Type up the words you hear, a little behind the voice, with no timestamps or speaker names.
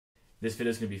This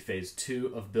video is going to be phase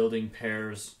 2 of building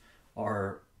Pairs,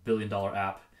 our billion-dollar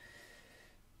app.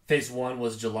 Phase 1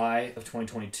 was July of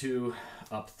 2022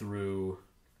 up through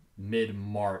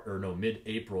mid-April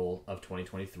of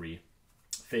 2023.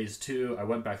 Phase 2, I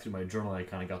went back through my journal and I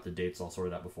kind of got the dates all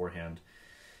sorted out beforehand.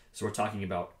 So we're talking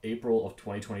about April of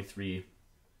 2023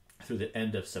 through the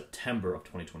end of September of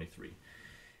 2023.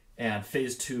 And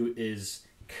phase 2 is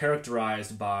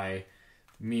characterized by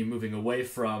me moving away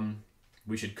from,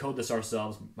 we should code this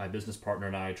ourselves, my business partner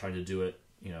and I trying to do it,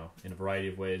 in a variety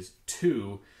of ways,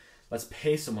 to let's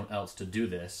pay someone else to do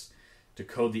this, to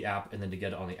code the app and then to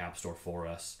get it on the App Store for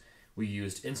us. We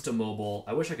used Instamobile.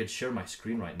 I wish I could share my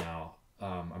screen right now.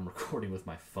 I'm recording with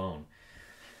my phone.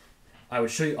 I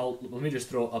would show you, let me just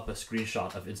throw up a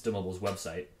screenshot of Instamobile's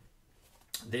website.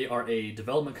 They are a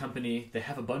development company. They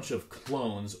have a bunch of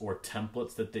clones or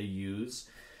templates that they use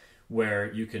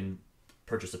where you can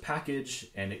purchase a package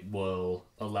and it will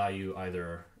allow you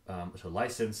either to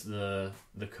license the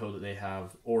code that they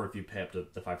have, or if you pay up to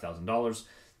the $5,000,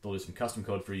 they'll do some custom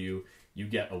code for you. You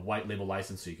get a white label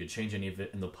license so you could change any of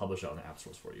it and they'll publish it on the app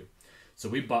stores for you. So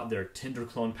we bought their Tinder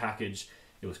clone package.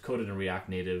 It was coded in React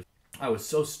Native. I was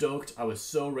so stoked. I was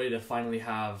so ready to finally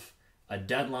have a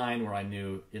deadline where I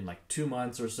knew in like 2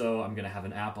 months or so I'm going to have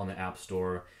an app on the App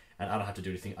Store and I don't have to do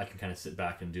anything. I can kind of sit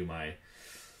back and do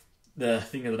the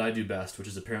thing that I do best, which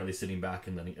is apparently sitting back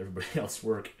and letting everybody else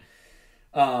work.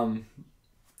 And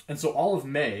so all of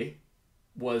May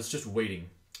was just waiting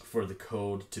for the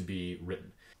code to be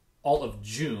written. All of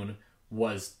June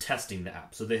was testing the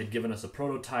app. So they had given us a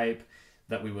prototype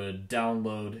that we would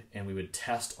download and we would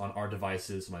test on our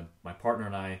devices. My partner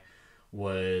and I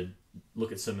would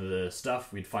look at some of the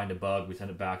stuff. We'd find a bug, we'd send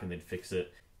it back, and they'd fix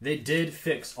it. They did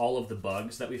fix all of the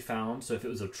bugs that we found. So if it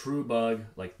was a true bug,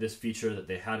 like this feature that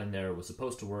they had in there was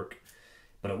supposed to work,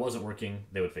 but it wasn't working,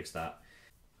 they would fix that.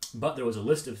 But there was a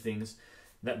list of things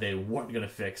that they weren't going to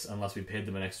fix unless we paid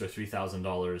them an extra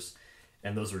 $3,000.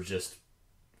 And those were just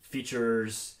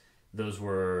features. Those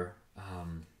were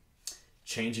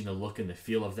changing the look and the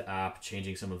feel of the app,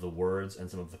 changing some of the words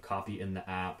and some of the copy in the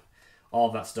app. All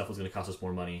of that stuff was going to cost us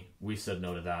more money. We said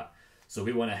no to that. So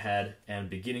we went ahead, and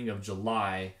beginning of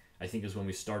July, I think is when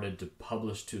we started to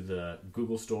publish to the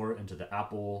Google Store and to the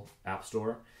Apple App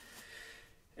Store.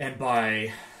 And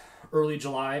by early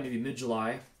July, maybe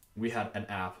mid-July, we had an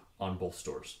app on both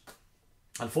stores.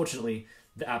 Unfortunately,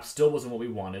 the app still wasn't what we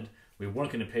wanted. We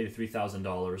weren't going to pay the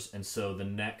 $3,000, and so the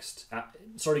next,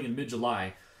 starting in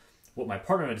mid-July, what my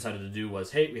partner and I decided to do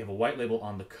was, hey, we have a white label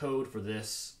on the code for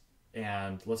this,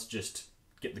 and let's just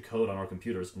get the code on our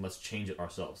computers and let's change it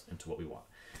ourselves into what we want.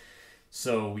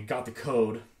 So we got the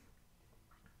code,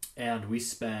 and we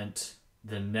spent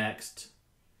the next,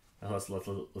 let's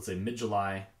say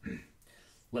mid-July,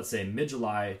 let's say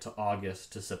mid-July to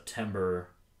August to September.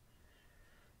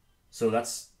 So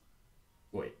that's,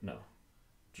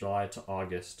 July to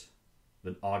August,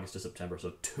 then August to September.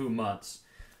 So 2 months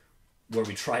where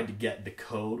we tried to get the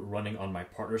code running on my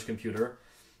partner's computer.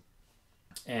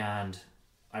 And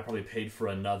I probably paid for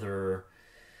another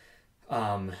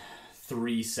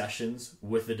 3 sessions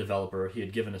with the developer. He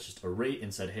had given us just a rate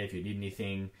and said, hey, if you need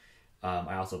anything,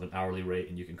 I also have an hourly rate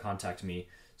and you can contact me.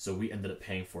 So we ended up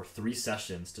paying for 3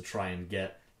 sessions to try and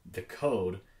get the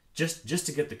code, just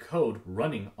to get the code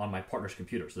running on my partner's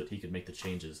computer so that he could make the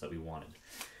changes that we wanted.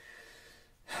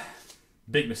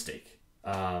 Big mistake.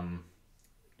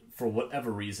 For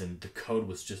whatever reason, the code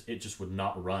was just would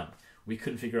not run. We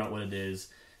couldn't figure out what it is.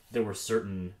 There were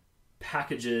certain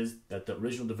packages that the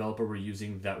original developer were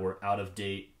using that were out of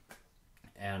date,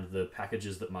 and the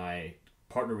packages that my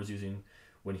partner was using,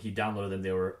 when he downloaded them,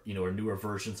 they were a newer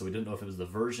version, so we didn't know if it was the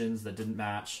versions that didn't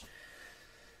match.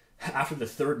 After the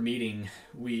second meeting,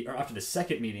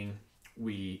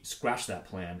 we scratched that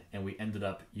plan, and we ended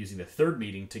up using the third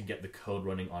meeting to get the code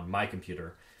running on my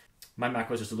computer. My Mac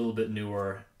was just a little bit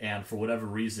newer, and for whatever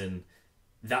reason,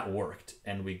 that worked,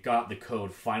 and we got the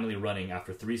code finally running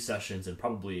after 3 sessions and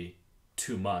probably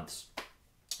 2 months.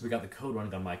 We got the code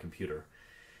running on my computer,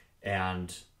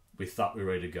 and we thought we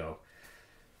were ready to go.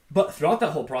 But throughout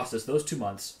that whole process, those 2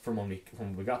 months from when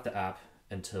we got the app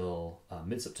until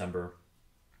mid-September,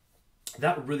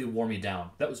 that really wore me down.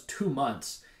 That was 2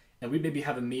 months, and we'd maybe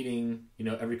have a meeting,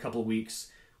 every couple of weeks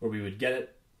where we would get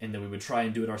it, and then we would try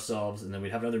and do it ourselves, and then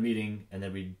we'd have another meeting, and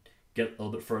then we'd get a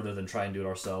little bit further, then try and do it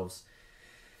ourselves.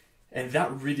 And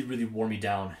that really, really wore me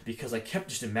down because I kept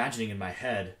just imagining in my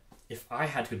head, if I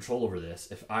had control over this,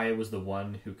 if I was the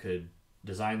one who could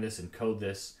design this and code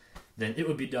this, then it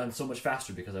would be done so much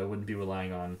faster because I wouldn't be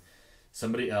relying on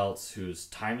somebody else who's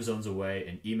time zones away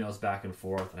and emails back and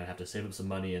forth, and I'd have to save up some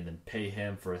money and then pay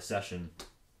him for a session.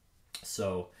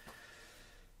 So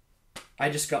I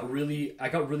got really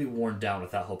worn down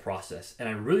with that whole process, and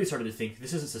I really started to think,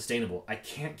 this isn't sustainable. I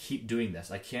can't keep doing this.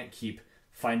 I can't keep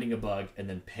finding a bug and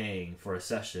then paying for a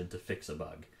session to fix a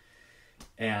bug.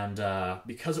 And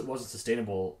because it wasn't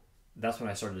sustainable, that's when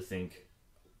I started to think,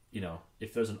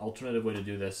 if there's an alternative way to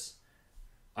do this,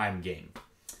 I'm game.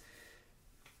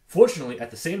 Fortunately,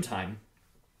 at the same time,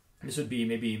 this would be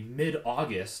maybe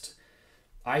mid-August,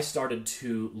 I started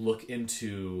to look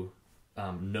into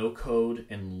no-code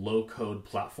and low-code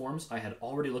platforms. I had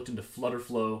already looked into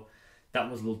Flutterflow.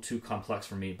 That was a little too complex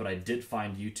for me, but I did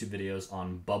find YouTube videos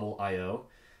on Bubble.io.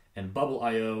 And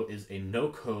Bubble.io is a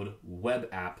no-code web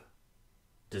app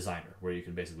designer, where you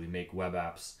can basically make web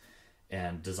apps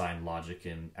and design logic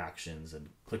and actions and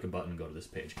click a button, go to this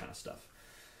page kind of stuff.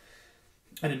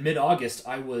 And in mid-August,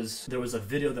 there was a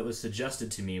video that was suggested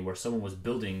to me where someone was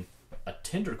building a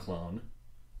Tinder clone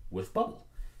with Bubble.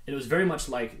 It was very much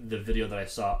like the video that I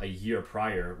saw a year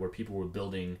prior where people were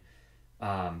building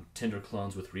Tinder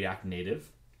clones with React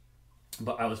Native.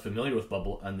 But I was familiar with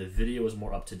Bubble, and the video was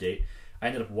more up to date. I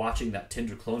ended up watching that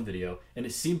Tinder clone video, and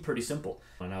it seemed pretty simple.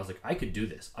 And I was like, I could do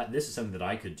this. This is something that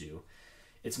I could do.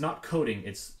 It's not coding,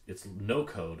 it's no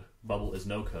code. Bubble is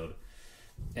no code.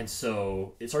 And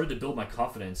so it started to build my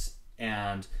confidence,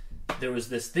 and there was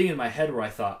this thing in my head where I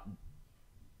thought,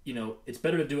 it's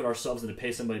better to do it ourselves than to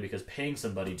pay somebody, because paying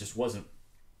somebody just wasn't.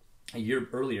 A year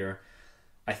earlier,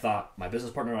 I thought, my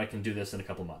business partner and I can do this in a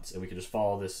couple months, and we could just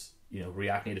follow this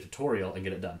React Native tutorial and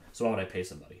get it done. So why would I pay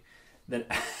somebody? Then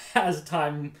as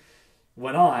time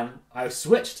went on, I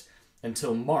switched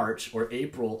until March or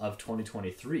April of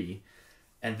 2023,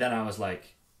 and then I was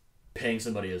like, paying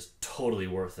somebody is totally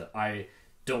worth it. I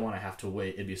don't want to have to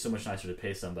wait. It'd be so much nicer to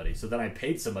pay somebody. So then I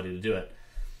paid somebody to do it.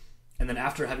 And then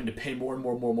after having to pay more and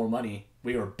more money,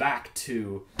 we were back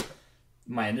to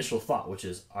my initial thought, which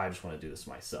is, I just want to do this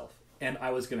myself. And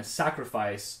I was going to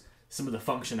sacrifice some of the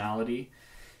functionality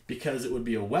because it would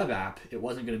be a web app. It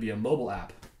wasn't going to be a mobile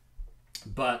app.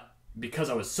 But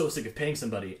because I was so sick of paying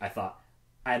somebody, I thought,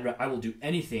 I will do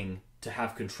anything to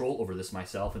have control over this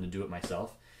myself and to do it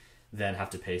myself than have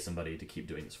to pay somebody to keep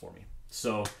doing this for me.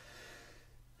 So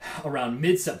around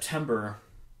mid-September,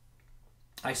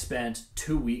 I spent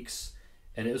 2 weeks,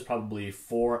 and it was probably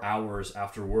 4 hours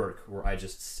after work where I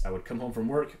would come home from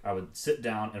work, I would sit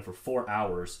down, and for 4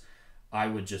 hours, I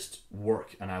would just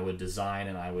work, and I would design,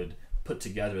 and I would put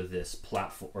together this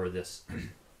platform, or this,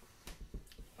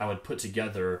 I would put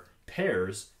together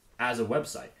pairs as a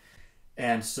website.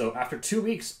 And so after 2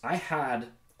 weeks, I had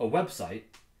a website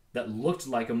that looked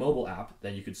like a mobile app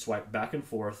that you could swipe back and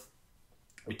forth.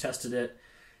 We tested it.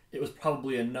 It was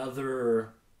probably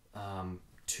another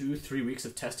 2-3 weeks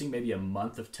of testing, maybe a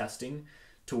month of testing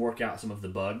to work out some of the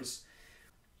bugs.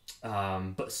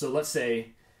 But so let's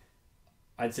say,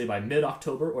 I'd say by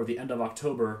mid-October or the end of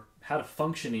October, had a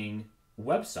functioning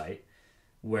website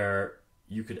where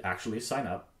you could actually sign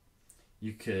up.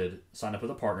 You could sign up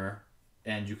with a partner,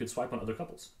 and you could swipe on other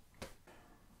couples.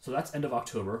 So that's end of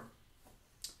October.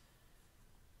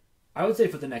 I would say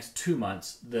for the next 2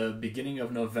 months, the beginning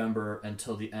of November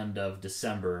until the end of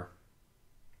December.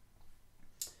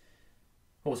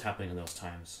 What was happening in those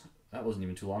times? That wasn't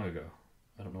even too long ago.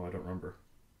 I don't know. I don't remember.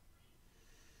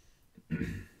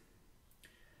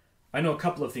 I know a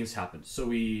couple of things happened. So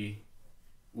we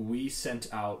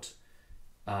sent out,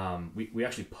 we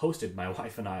actually posted, my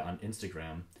wife and I, on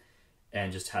Instagram,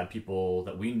 and just had people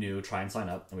that we knew try and sign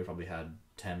up, and we probably had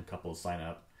 10 couples sign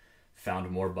up, found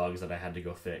more bugs that I had to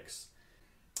go fix.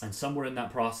 And somewhere in that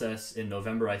process, in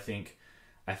November, I think,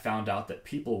 I found out that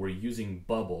people were using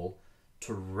Bubble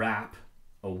to wrap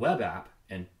a web app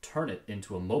and turn it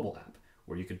into a mobile app,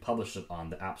 where you could publish it on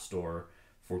the App Store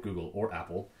for Google or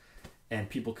Apple, and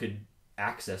people could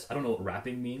access, I don't know what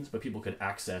wrapping means, but people could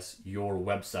access your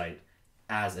website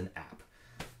as an app.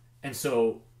 And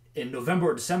so in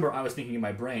November or December, I was thinking in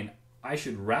my brain, I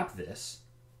should wrap this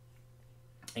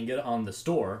and get it on the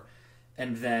store,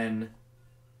 and then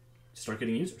start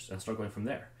getting users and start going from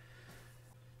there.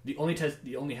 The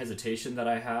only hesitation that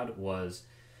I had was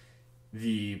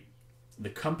the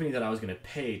company that I was going to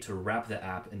pay to wrap the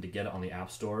app and to get it on the App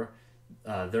Store.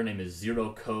 Their name is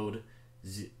Zero Code,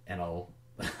 and I'll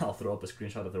throw up a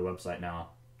screenshot of their website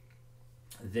now.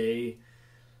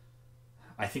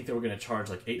 I think they were going to charge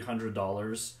like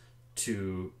 $800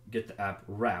 to get the app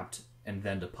wrapped and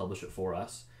then to publish it for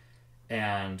us.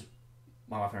 And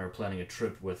my wife and I were planning a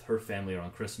trip with her family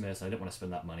around Christmas. I didn't want to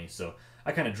spend that money, so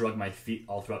I kind of drug my feet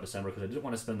all throughout December because I didn't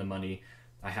want to spend the money.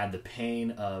 I had the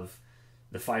pain of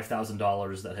the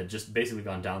 $5,000 that had just basically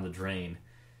gone down the drain,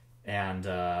 and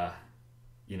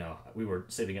we were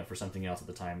saving up for something else at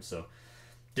the time, so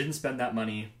didn't spend that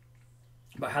money,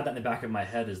 but had that in the back of my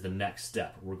head as the next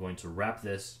step. We're going to wrap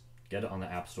this, get it on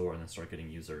the App Store, and then start getting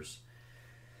users.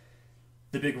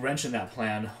 The big wrench in that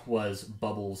plan was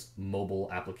Bubble's mobile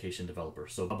application developer.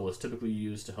 So Bubble is typically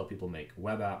used to help people make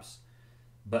web apps,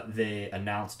 but they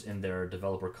announced in their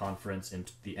developer conference in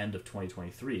the end of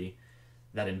 2023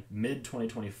 that in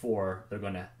mid-2024, they're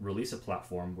going to release a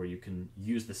platform where you can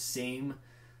use the same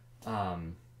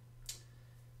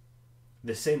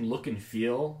look and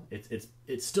feel.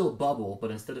 It's still Bubble,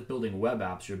 but instead of building web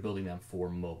apps, you're building them for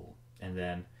mobile. And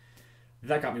then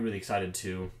that got me really excited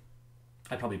too.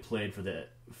 I probably played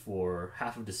for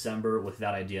half of December with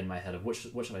that idea in my head of what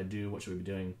should I do, what should we be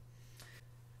doing.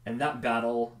 And that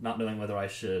battle, not knowing whether I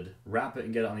should wrap it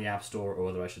and get it on the App Store or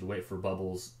whether I should wait for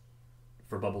Bubble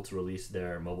to release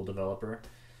their mobile developer,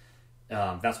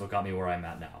 that's what got me where I'm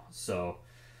at now. So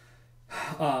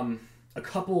a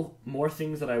couple more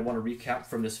things that I want to recap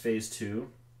from this phase 2,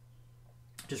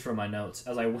 just from my notes.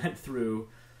 As I went through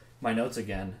my notes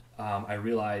again, I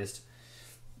realized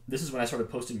this is when I started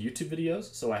posting YouTube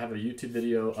videos. So I have a YouTube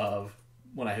video of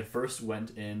when I had first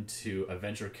went into a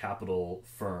venture capital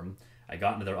firm. I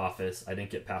got into their office. I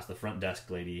didn't get past the front desk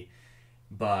lady,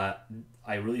 but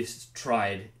I really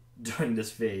tried during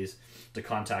this phase to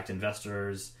contact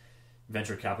investors,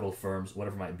 venture capital firms,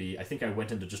 whatever it might be. I think I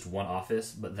went into just one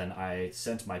office, but then I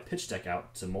sent my pitch deck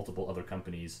out to multiple other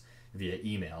companies via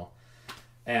email.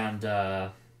 And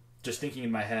just thinking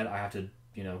in my head, I have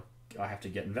to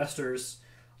get investors.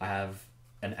 I have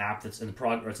an app that's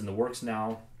it's in the works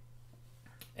now,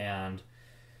 and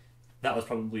that was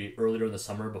probably earlier in the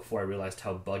summer before I realized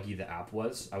how buggy the app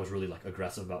was. I was really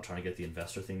aggressive about trying to get the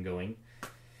investor thing going.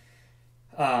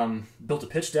 Built a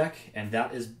pitch deck, and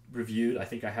that is reviewed. I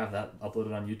think I have that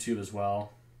uploaded on YouTube as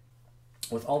well.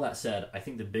 With all that said, I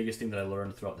think the biggest thing that I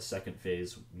learned throughout the second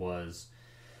phase was,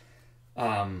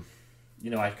 I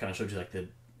kind of showed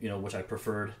you which I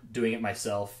preferred. Doing it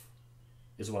myself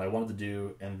is what I wanted to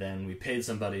do, and then we paid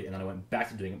somebody, and then I went back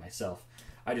to doing it myself.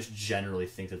 I just generally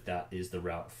think that is the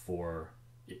route for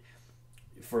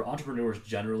entrepreneurs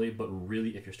generally, but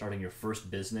really if you're starting your first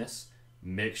business,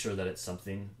 make sure that it's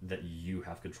something that you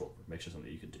have control over. Make sure something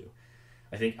that you can do.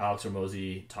 I think Alex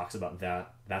Hormozi talks about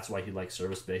that. That's why he likes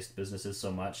service-based businesses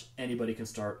so much. Anybody can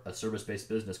start a service-based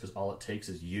business because all it takes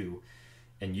is you,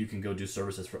 and you can go do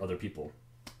services for other people.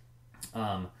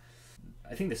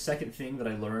 I think the second thing that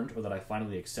I learned, or that I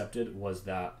finally accepted, was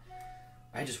that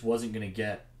I just wasn't going to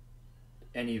get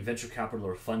any venture capital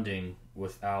or funding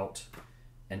without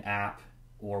an app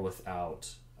or without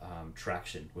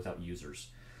traction, without users.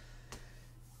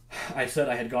 I said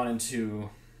I had gone into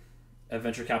a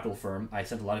venture capital firm. I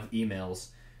sent a lot of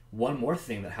emails. One more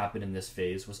thing that happened in this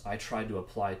phase was I tried to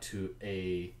apply to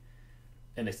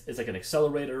it's like an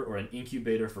accelerator or an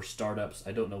incubator for startups.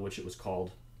 I don't know which it was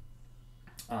called.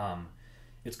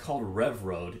 It's called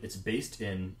RevRoad. It's based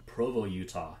in Provo,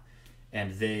 Utah,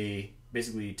 and they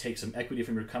basically take some equity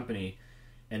from your company,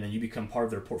 and then you become part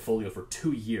of their portfolio for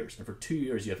 2 years. And for 2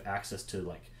 years, you have access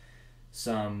to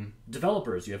some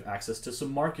developers, you have access to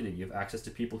some marketing, you have access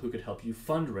to people who could help you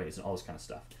fundraise and all this kind of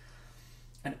stuff.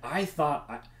 And I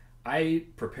thought I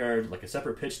prepared a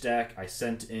separate pitch deck. I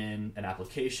sent in an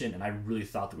application, and I really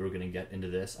thought that we were going to get into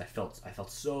this. I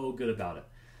felt so good about it.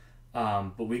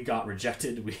 But we got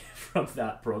rejected from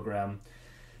that program.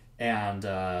 And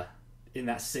in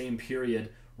that same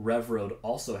period, RevRoad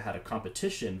also had a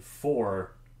competition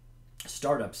for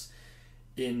startups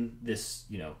in this,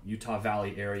 Utah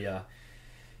Valley area.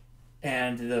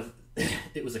 And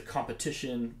it was a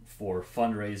competition for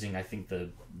fundraising. I think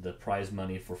the prize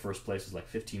money for first place was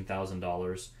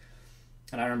 $15,000.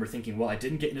 And I remember thinking, well, I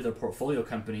didn't get into their portfolio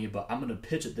company, but I'm going to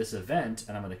pitch at this event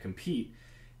and I'm going to compete,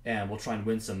 and we'll try and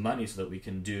win some money so that we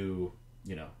can do,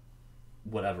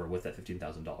 whatever with that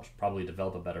 $15,000. Probably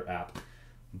develop a better app.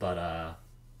 But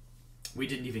we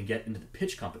didn't even get into the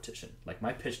pitch competition.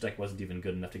 My pitch deck wasn't even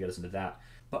good enough to get us into that.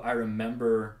 But I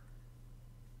remember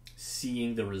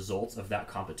seeing the results of that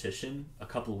competition a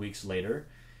couple of weeks later,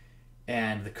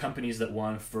 and the companies that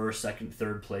won first, second,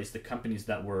 third place, the companies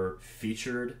that were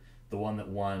featured, the one that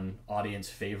won audience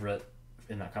favorite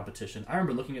in that competition, I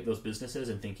remember looking at those businesses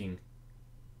and thinking,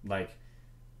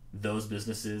 those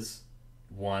businesses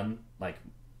won.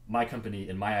 My company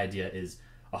and my idea is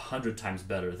 100 times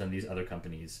better than these other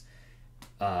companies.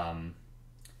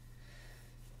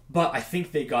 But I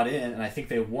think they got in, and I think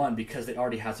they won because they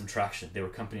already had some traction. They were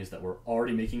companies that were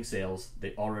already making sales.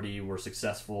 They already were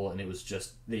successful, and it was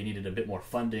just they needed a bit more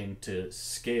funding to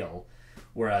scale.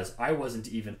 Whereas I wasn't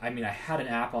even... I had an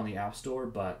app on the App Store,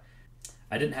 but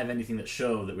I didn't have anything that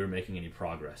showed that we were making any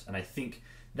progress. And I think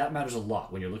that matters a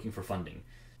lot when you're looking for funding.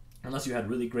 Unless you had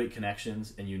really great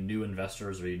connections and you knew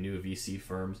investors or you knew VC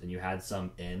firms and you had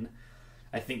some in,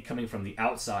 I think coming from the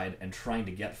outside and trying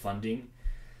to get funding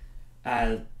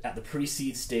at the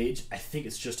pre-seed stage, I think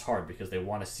it's just hard because they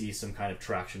want to see some kind of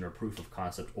traction or proof of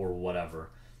concept or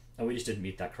whatever. And we just didn't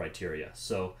meet that criteria.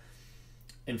 So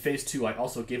in phase 2, I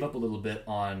also gave up a little bit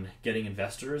on getting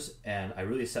investors, and I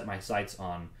really set my sights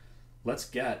on, let's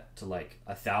get to like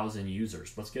 1,000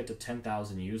 users. Let's get to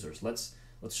 10,000 users. Let's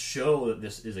show that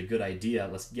this is a good idea.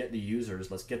 Let's get the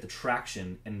users, let's get the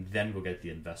traction, and then we'll get the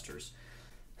investors.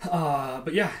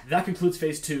 But yeah, that concludes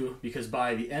phase 2, because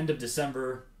by the end of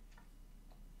December,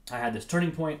 I had this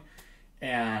turning point,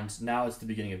 and now it's the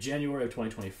beginning of January of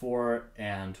 2024,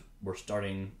 and we're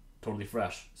starting totally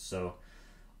fresh. So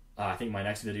I think my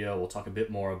next video will talk a bit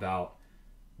more about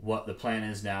what the plan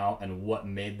is now and what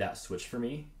made that switch for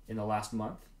me in the last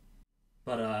month.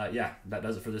 But yeah, that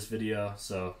does it for this video.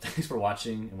 So thanks for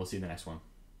watching, and we'll see you in the next one.